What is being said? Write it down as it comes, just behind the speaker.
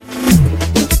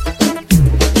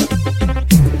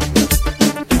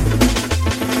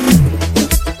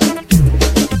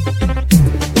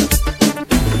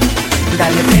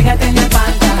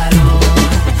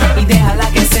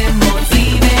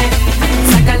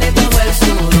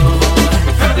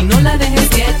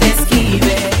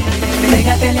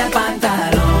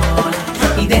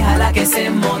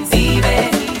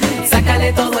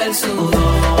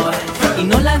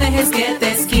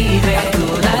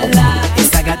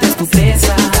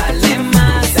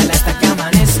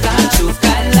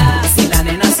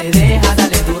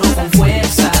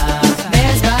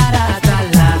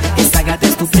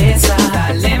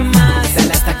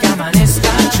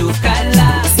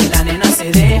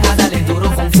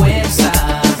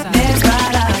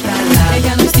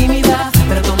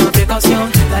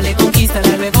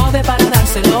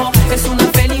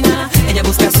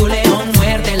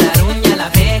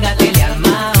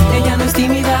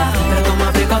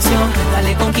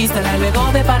quiere conquistarla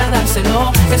luego de para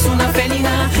dárselo. Es una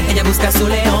felina, ella busca su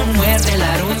león, muerde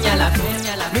la uña, la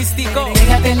uña, la místico.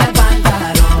 Pégate al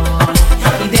pantalón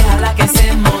y déjala que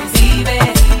se motive.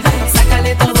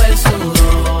 Sácale todo el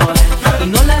sudor y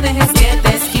no la dejes que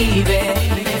te esquive.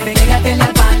 Pégate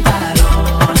al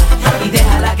pantalón y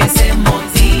déjala que se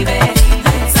motive.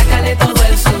 Sácale todo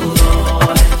el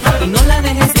sudor y no la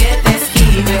dejes que te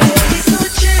esquive.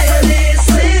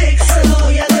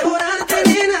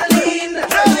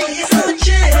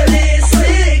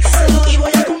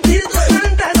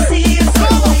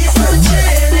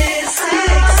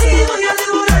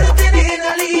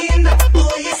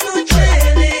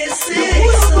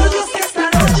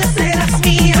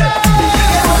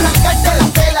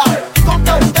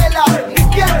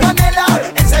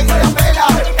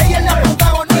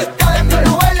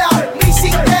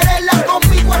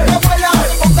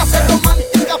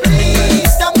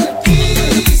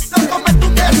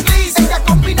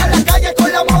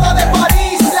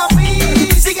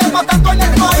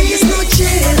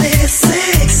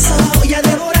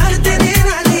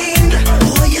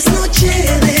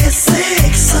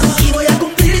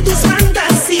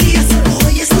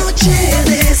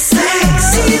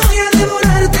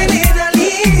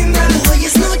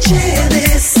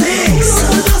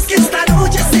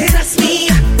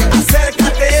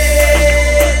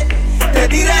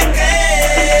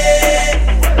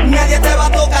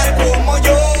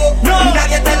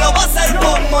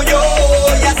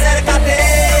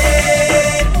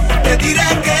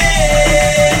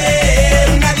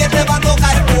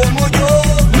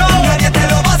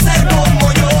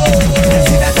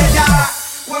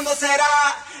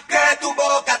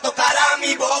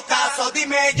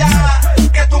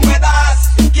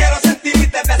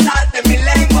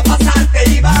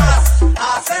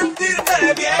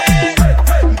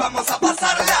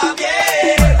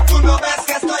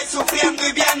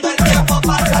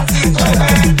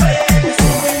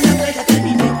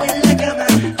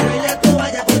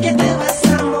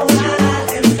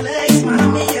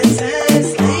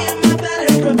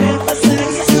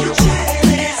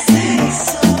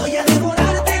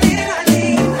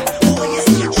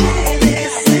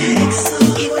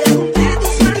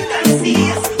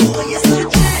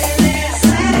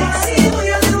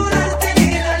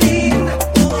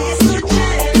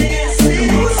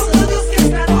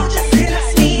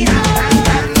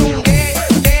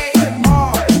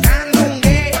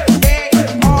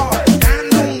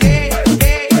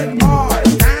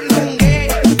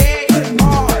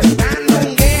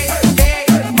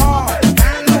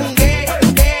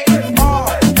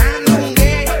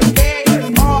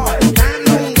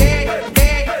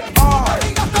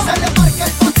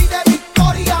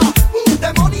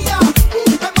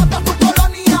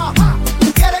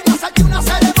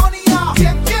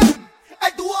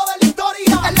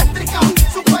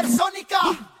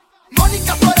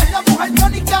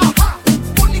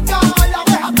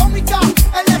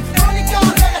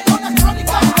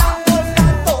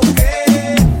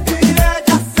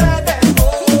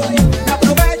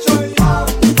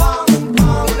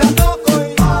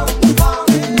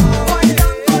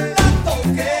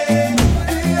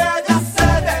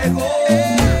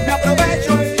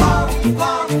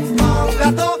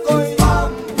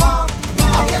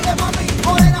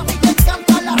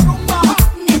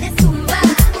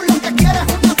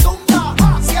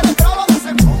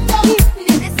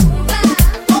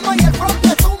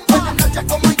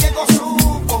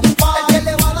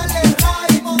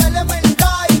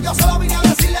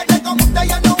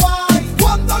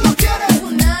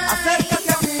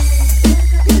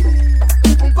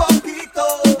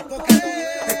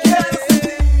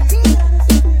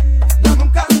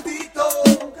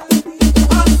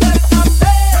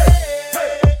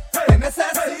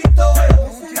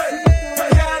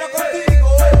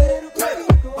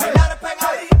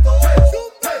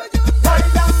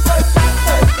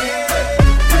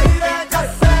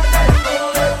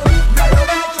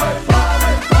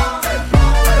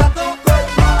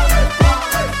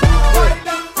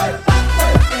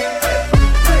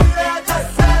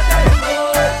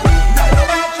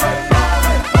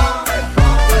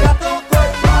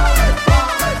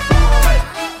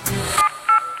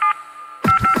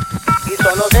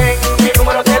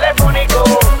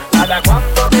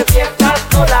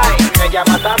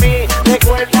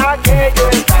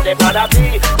 Para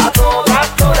ti a todas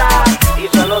horas y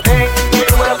solo ten mi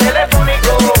número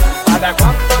telefónico para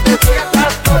cuando te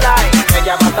sientas sola y me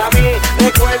llamas a mí.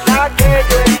 Recuerda que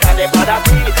yo estaré para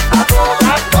ti a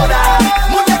todas horas.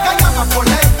 Muñeca llama por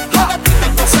ley, para ti me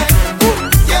posee.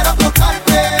 Quiero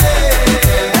tocarte,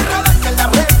 enredarte en la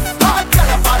red, bajarte a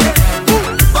la pared,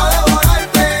 para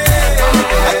devorarte.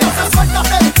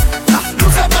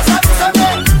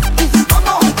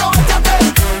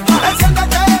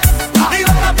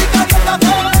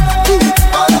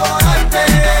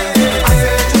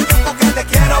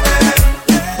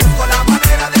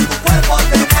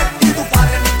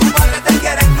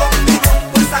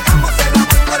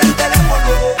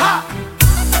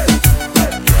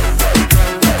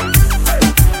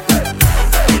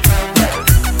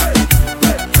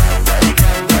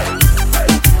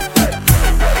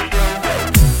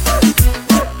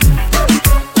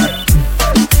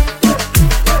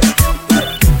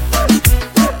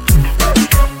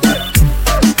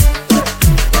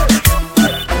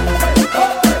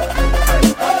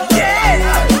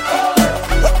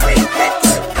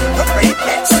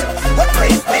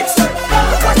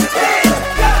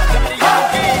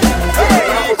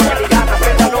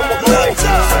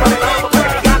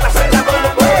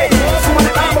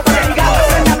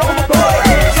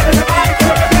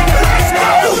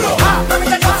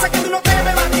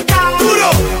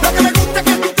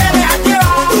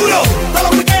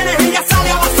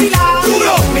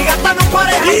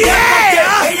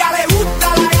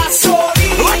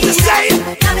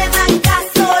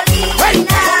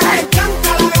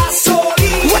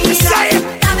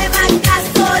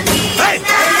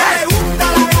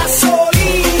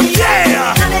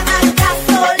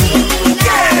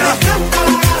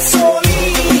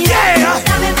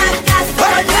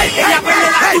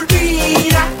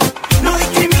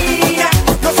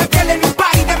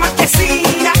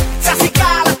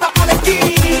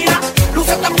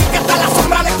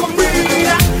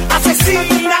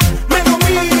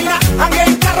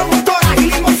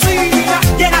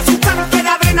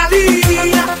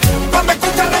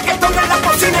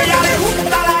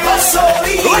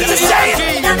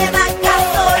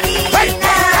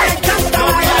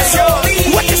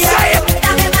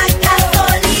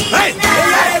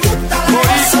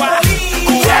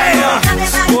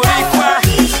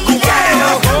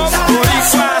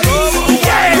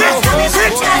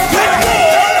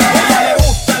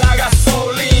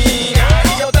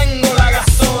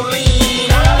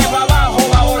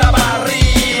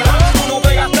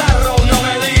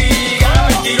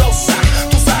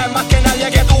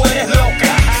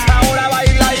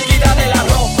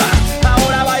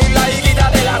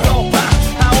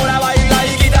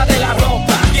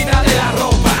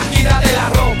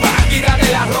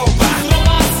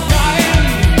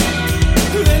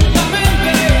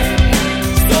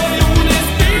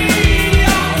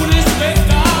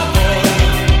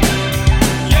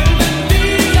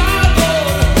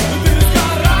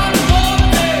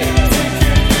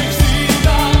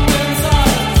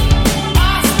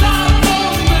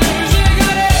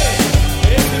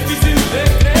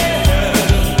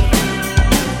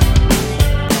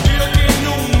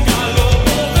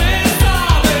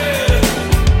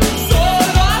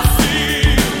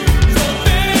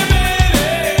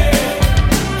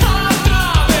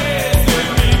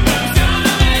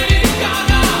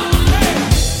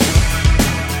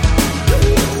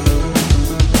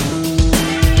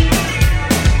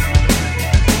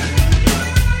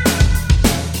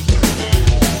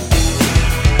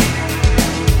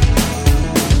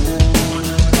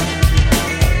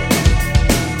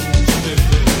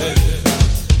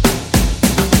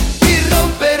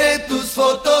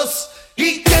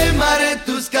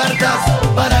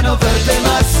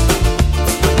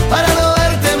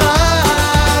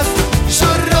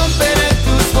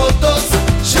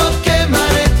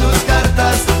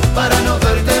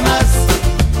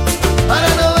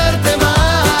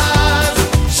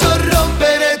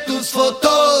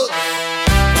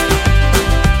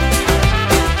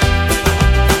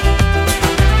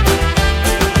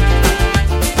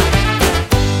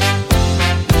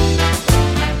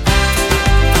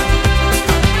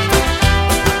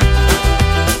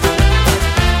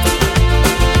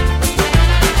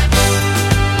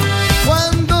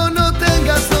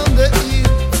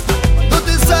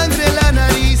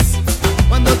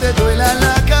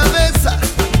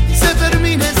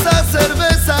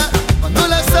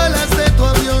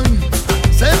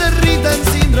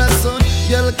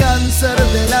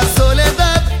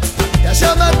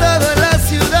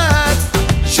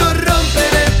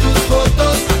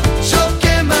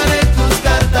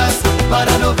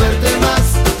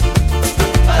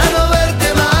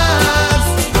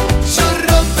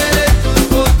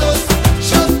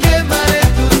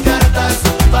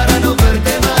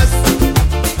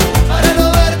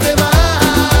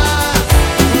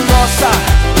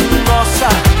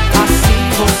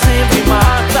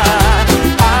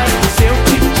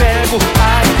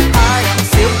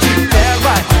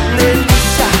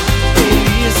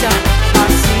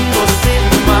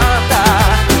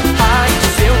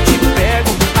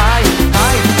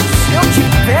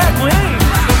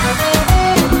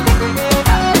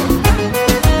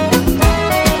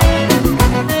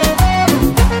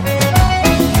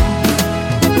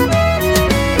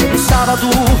 animado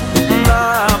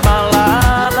na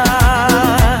balada.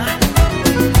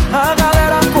 A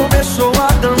galera começou a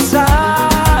dançar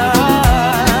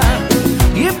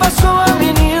e passou a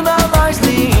menina mais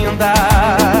linda.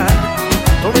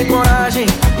 Tomei coragem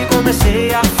e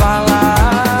comecei a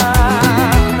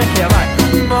falar. Como é que é, vai?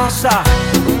 Nossa,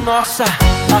 nossa,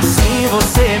 assim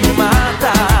você me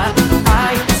mata.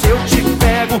 Ai, se eu te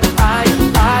pego, ai,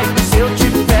 ai, se eu te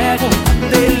pego.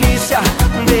 Delícia,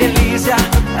 delícia,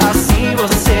 assim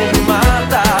você me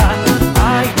mata.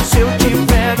 Ai, se eu te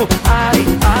pego, ai,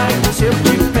 ai, se eu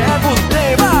te pego,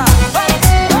 tema.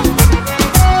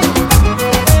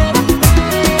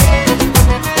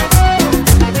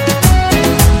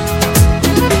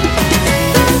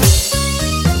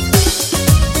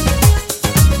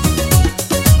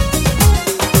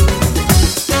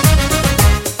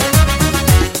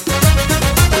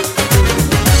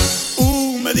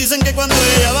 Me dicen que cuando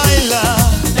ella baila,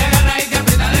 te agarra y te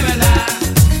aprieta de verdad.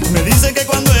 me dicen que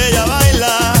cuando ella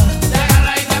baila, Te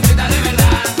agarra y te aprieta de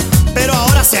verdad. pero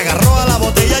ahora se agarró a la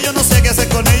botella. Yo no sé qué hacer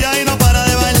con ella y no para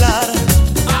de bailar.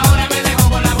 Ahora me dejo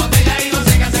por la botella y no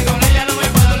sé qué hacer con ella, no me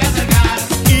puedo ni acercar.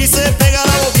 Y se pega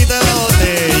la boquita de la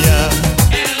botella,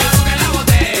 En la boca de la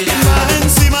botella, más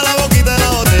encima la boquita de la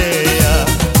botella.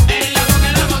 en la boca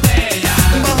de la botella.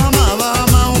 Baja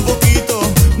más un poquito,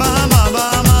 baja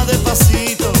más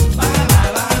despacito. Baja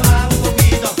más un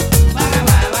poquito.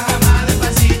 Baja más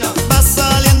despacito. Va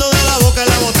saliendo de la boca de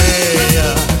la botella,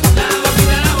 La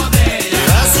boquita de la botella.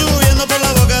 va subiendo por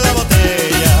la boca de la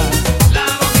botella. La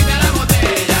boquita de la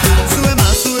botella. Sube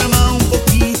más un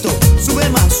poquito, sube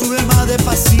más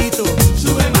despacito.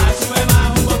 Sube más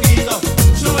un poquito.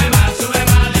 Sube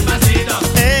más despacito.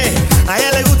 A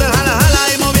ella le gusta el jala jala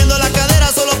y moviendo la cadera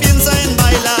solo piensa en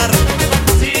bailar.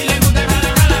 Si le gusta el jala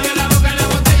jala, vio la boca de la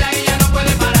botella y ya no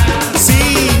puede parar.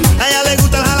 Sí, a ella le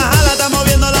gusta el jala jala, está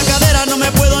moviendo la cadera, no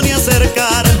me puedo ni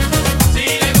acercar. Si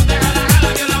le gusta el jala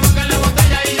jala, vio la boca de la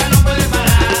botella y ya no puede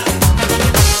parar.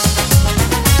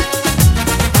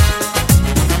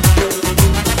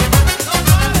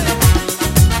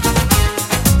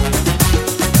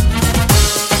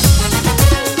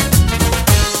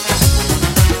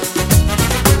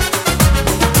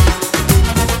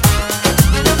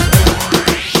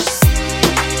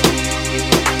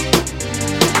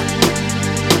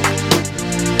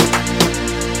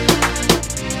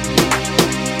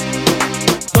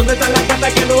 ¿Dónde están las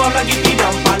gatas que no hablan y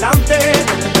tiran pa'lante?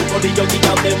 ¿Dónde está el corillo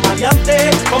quitado de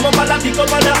maleante? Como para disco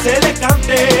para hacerles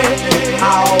cante.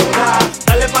 Ahora,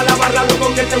 dale pa' la barra,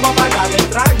 loco, que te voy a pagar el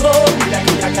trago. Mira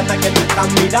aquellas gatas que me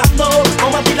están mirando.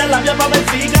 Vamos a tirar la vía pa' ver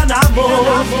si ganamos.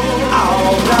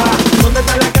 Ahora, ¿dónde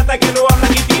están las gatas que no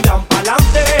hablan y tiran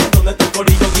pa'lante? ¿Dónde está el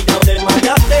corillo quitado de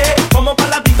maleante? Como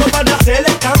para disco para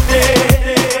hacerles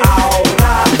cante.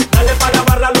 Ahora, dale pa' la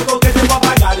barra, loco, que te voy a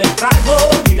pagar el trago.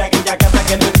 Mira aquella gata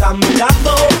que me están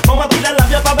mirando. Vamos a tirar la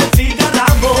vía pa' ver si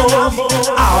ganamos.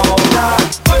 Ahora,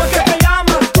 ¿cómo es que te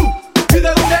llamas tú? ¿Y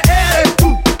de dónde eres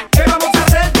tú? ¿Qué vamos a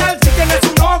hacer, girl? Si tienes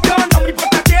un novio, no me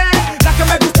importa quién. La que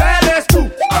me gusta eres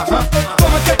tú.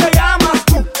 ¿Cómo es que te llamas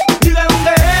tú? ¿Y de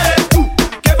dónde eres tú?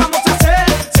 ¿Qué vamos a hacer?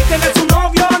 Si tienes un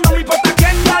novio, no me importa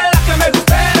quién. Girl, la que me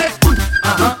gusta eres tú.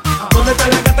 ¿Dónde está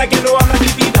la gata que no habla ni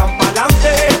tiran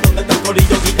pa'lante? ¿Dónde está el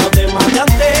corillo quitado de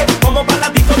maleante? Como para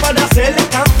disco para hacerle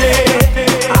cante.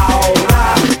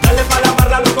 Ahora, dale pa' la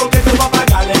barra, loco, que te voy a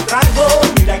pagar el trago.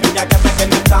 Mira aquella gata que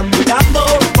me están mirando.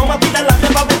 Vamos a tirar la vía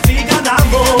pa' ver si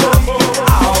ganamos.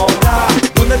 Ahora,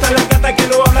 ¿dónde está la gata que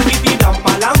no hablan ni tiran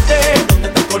pa'lante? ¿Dónde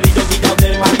está el corillo quitado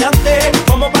de maleante?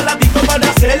 Como para disco para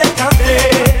hacerle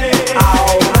cante.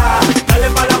 Ahora, dale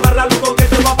pa' la barra, loco, que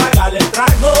te voy a pagar el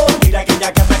trago. Mira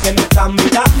aquella gata que me están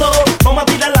mirando. Vamos a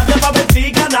tirar la vía pa' ver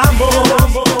si ganamos.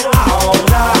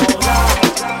 Ahora,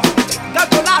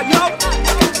 Gasolina, yo.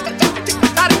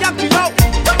 Daddy Yankee, yo.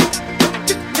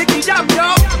 Nicky Jam,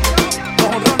 yo.